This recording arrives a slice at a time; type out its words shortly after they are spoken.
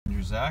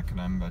Zach,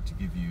 and I'm about to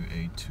give you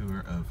a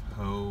tour of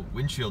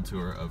windshield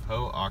tour of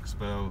Hoh Ox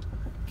Bow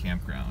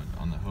Campground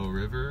on the Hoh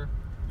River,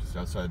 just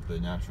outside the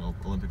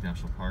Olympic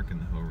National Park in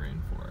the Hoh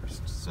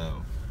Rainforest.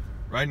 So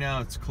right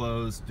now it's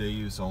closed, day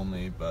use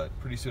only, but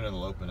pretty soon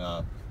it'll open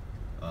up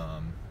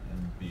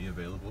and be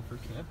available for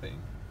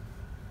camping.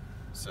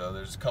 So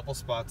there's a couple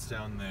spots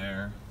down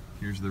there.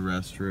 Here's the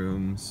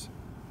restrooms.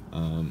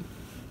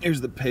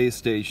 Here's the pay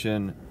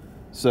station.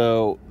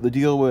 So the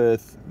deal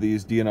with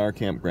these DNR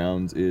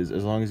campgrounds is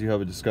as long as you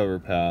have a Discover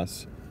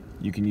Pass,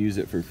 you can use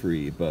it for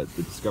free, but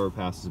the Discover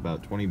Pass is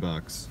about 20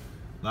 bucks.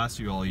 Lasts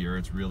you all year.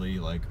 It's really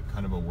like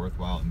kind of a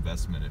worthwhile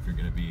investment if you're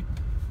gonna be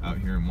out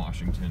here in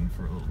Washington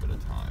for a little bit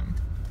of time.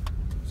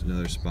 There's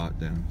another spot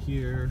down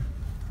here.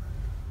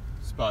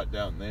 Spot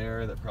down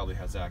there that probably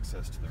has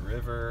access to the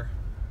river.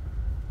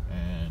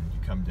 And you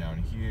come down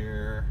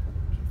here,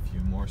 there's a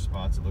few more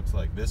spots. It looks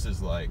like this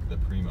is like the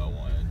primo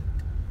one,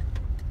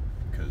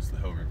 because the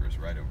Hoh River is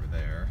right over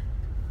there.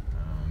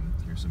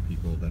 Here's some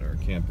people that are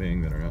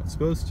camping that are not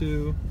supposed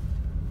to,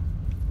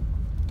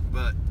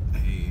 but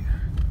hey,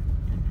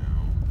 you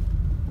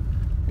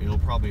know, it'll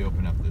probably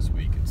open up this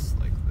week. It's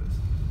like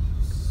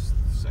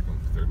the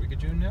third week of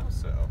June now,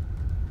 so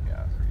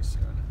yeah, pretty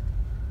soon.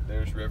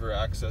 There's river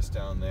access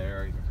down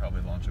there. You can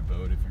probably launch a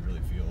boat if you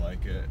really feel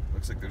like it.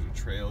 Looks like there's a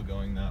trail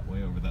going that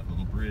way over that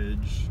little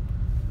bridge.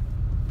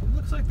 It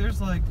looks like there's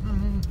like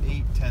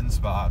 8-10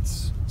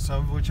 spots,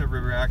 some of which have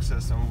river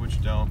access, some of which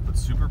don't, but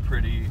super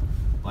pretty.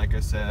 Like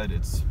I said,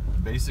 it's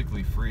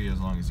basically free as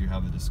long as you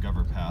have the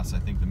Discover Pass. I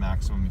think the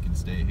maximum you can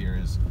stay here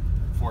is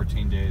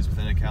 14 days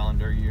within a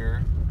calendar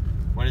year.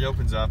 When it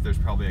opens up, there's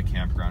probably a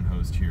campground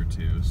host here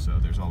too, so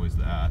there's always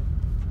that.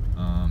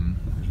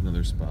 There's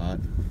another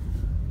spot.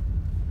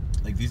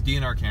 Like, these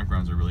DNR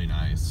campgrounds are really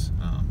nice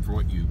for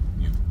what you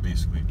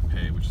basically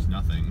pay, which is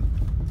nothing.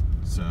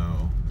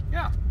 So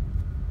yeah.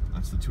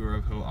 That's the tour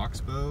of Hoh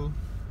Ox Bow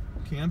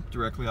Camp,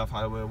 directly off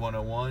Highway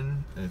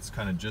 101. It's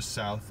kind of just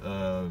south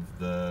of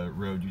the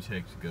road you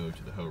take to go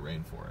to the Hoh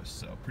Rainforest,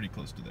 so pretty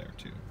close to there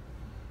too.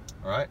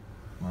 All right,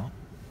 well,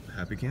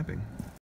 happy camping.